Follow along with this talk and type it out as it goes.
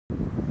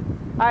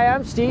Hi,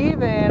 I'm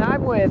Steve, and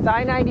I'm with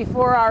I-94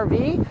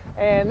 RV,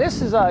 and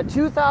this is a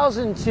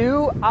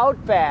 2002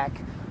 Outback.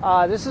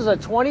 This is a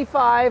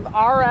 25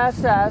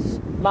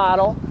 RSS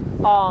model.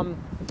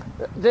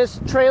 This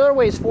trailer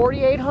weighs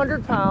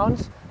 4,800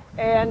 pounds,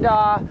 and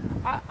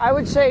I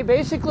would say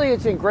basically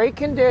it's in great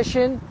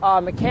condition.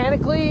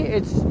 Mechanically,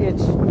 it's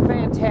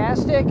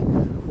fantastic.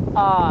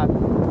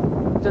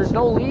 There's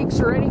no leaks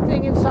or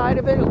anything inside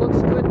of it. It looks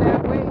good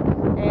that way.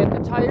 And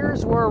the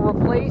tires were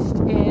replaced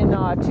in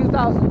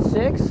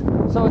 2006,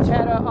 so it's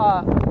had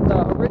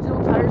the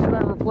original tires have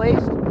been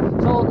replaced.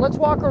 So let's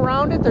walk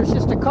around it. There's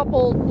just a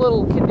couple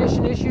little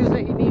condition issues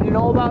that you need to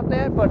know about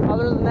that, but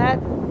other than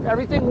that,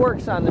 everything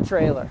works on the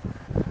trailer.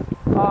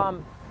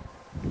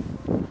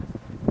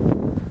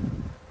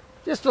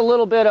 Just a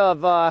little bit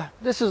of,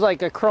 this is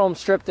like a chrome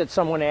strip that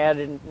someone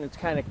added, and it's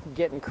kind of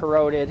getting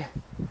corroded.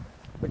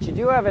 But you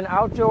do have an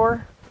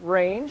outdoor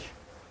range,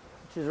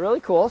 which is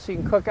really cool, so you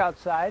can cook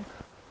outside.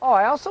 Oh,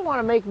 I also want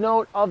to make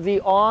note of the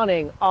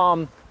awning.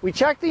 We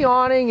checked the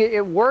awning,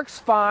 it works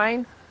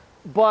fine,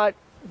 but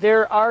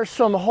there are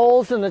some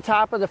holes in the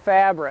top of the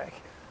fabric.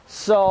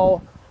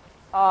 So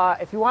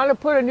if you want to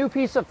put a new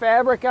piece of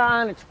fabric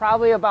on, it's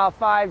probably about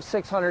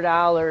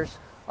 $500–600.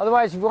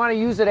 Otherwise, if you want to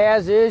use it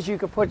as is, you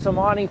could put some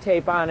awning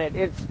tape on it.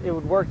 It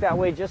would work that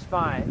way just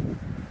fine.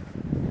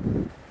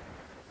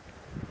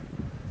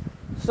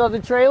 So the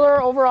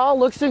trailer overall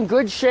looks in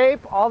good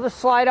shape. All the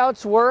slide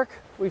outs work.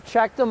 We've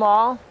checked them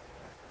all.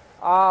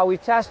 We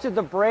tested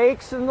the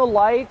brakes and the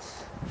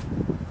lights.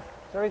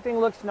 So everything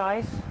looks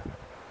nice.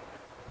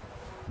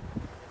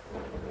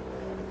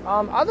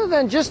 Other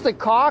than just the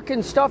caulk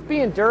and stuff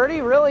being dirty,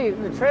 really,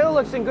 the trailer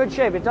looks in good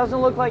shape. It doesn't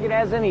look like it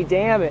has any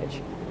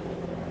damage.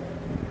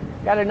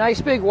 Got a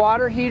nice big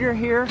water heater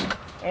here,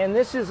 and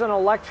this is an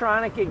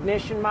electronic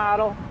ignition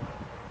model.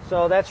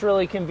 So that's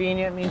really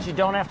convenient. It means you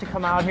don't have to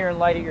come out here and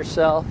light it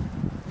yourself.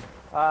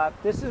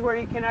 This is where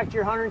you connect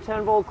your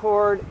 110 volt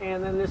cord,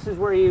 and then this is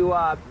where you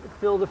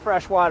fill the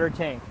fresh water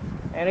tank.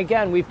 And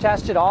again, we've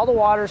tested all the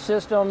water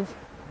systems,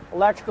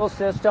 electrical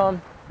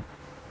system,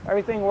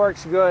 everything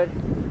works good.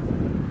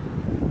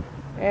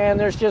 And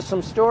there's just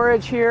some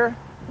storage here.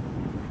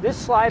 This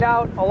slide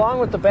out, along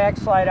with the back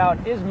slide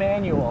out, is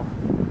manual.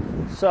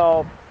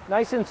 So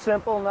nice and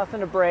simple,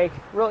 nothing to break,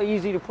 real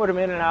easy to put them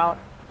in and out.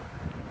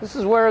 This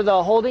is where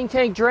the holding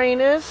tank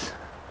drain is.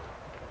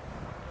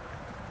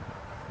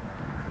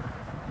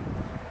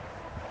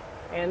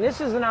 And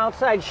this is an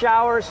outside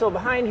shower, so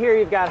behind here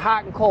you've got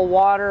hot and cold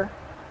water.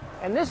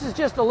 And this is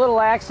just a little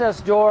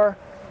access door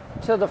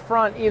to the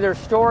front, either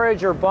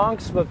storage or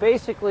bunks, but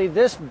basically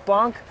this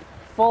bunk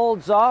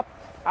folds up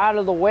out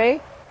of the way,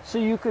 so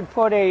you could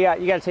put a,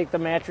 you gotta take the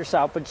mattress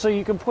out, but so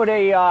you can put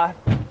a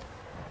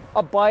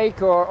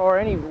bike or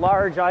any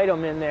large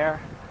item in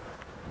there,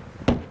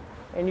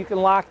 and you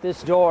can lock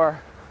this door.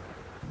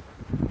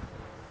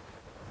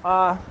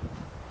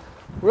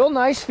 Real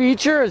nice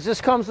feature is this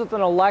comes with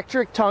an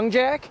electric tongue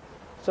jack,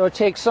 so it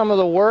takes some of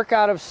the work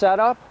out of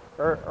setup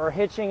or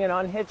hitching and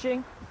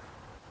unhitching.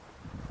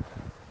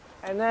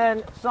 And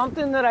then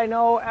something that I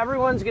know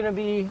everyone's going to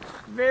be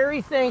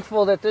very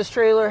thankful that this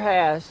trailer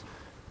has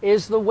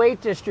is the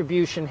weight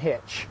distribution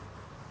hitch.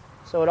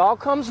 So it all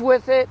comes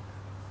with it.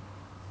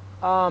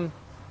 So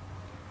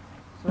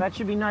that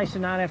should be nice to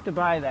not have to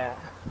buy that.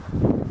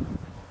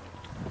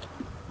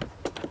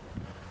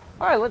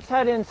 All right, let's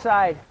head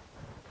inside.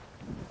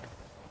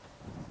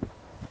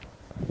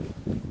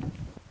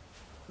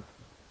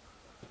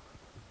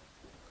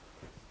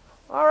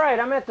 All right,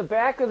 I'm at the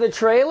back of the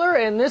trailer,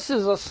 and this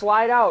is a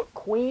slide-out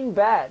queen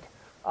bed.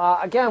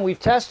 Again, we've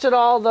tested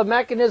all the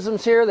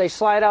mechanisms here. They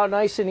slide out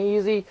nice and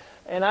easy,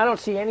 and I don't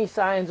see any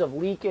signs of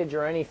leakage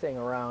or anything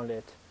around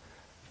it.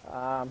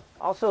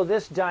 Also,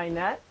 this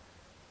dinette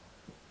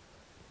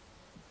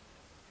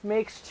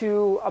makes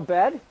to a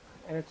bed,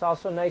 and it's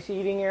also a nice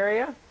eating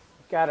area.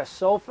 Got a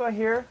sofa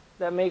here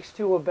that makes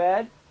to a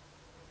bed.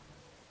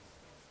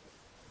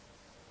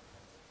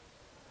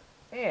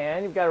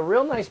 And you've got a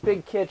real nice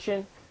big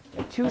kitchen.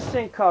 And 2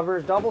 sink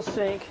covers, double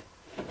sink,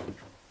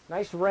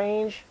 nice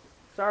range.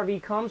 This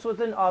RV comes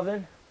with an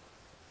oven,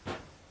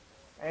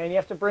 and you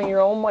have to bring your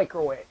own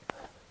microwave.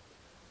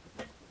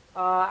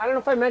 I don't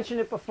know if I mentioned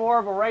it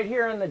before, but right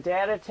here on the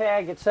data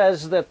tag it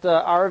says that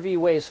the RV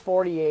weighs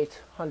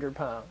 4,800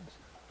 pounds.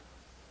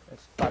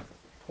 It's about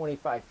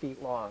 25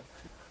 feet long.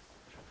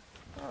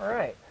 All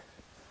right.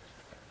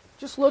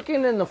 Just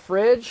looking in the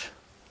fridge,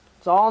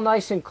 it's all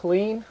nice and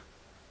clean.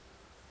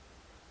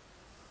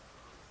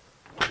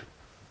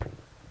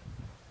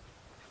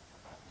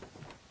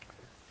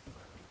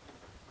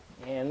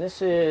 And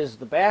this is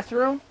the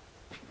bathroom.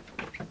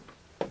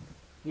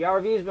 The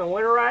RV has been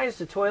winterized.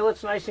 The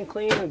toilet's nice and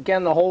clean.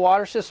 Again, the whole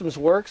water systems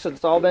work, so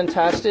it's all been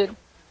tested.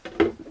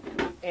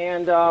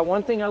 And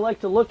one thing I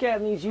like to look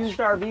at in these used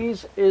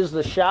RVs is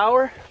the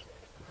shower.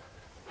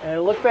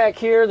 And look back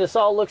here. This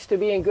all looks to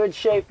be in good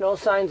shape. No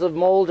signs of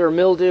mold or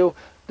mildew.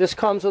 This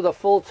comes with a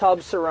full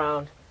tub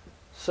surround.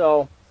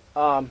 So, it's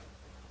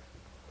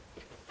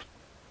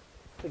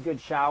a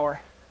good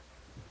shower.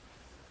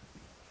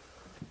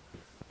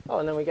 Oh,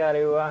 and then we got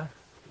to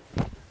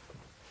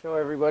show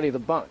everybody the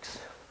bunks.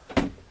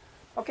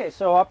 Okay,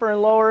 so upper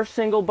and lower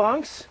single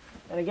bunks.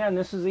 And again,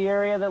 this is the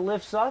area that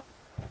lifts up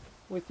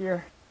with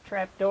your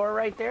trap door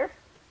right there.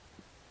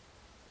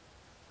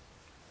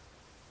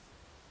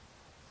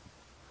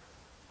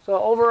 So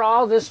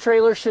overall, this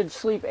trailer should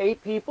sleep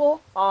 8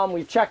 people.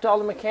 We've checked all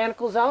the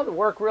mechanicals out. It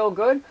worked real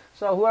good.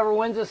 So whoever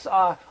wins this,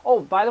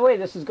 oh, by the way,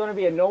 this is going to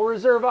be a no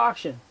reserve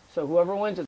auction. So whoever wins it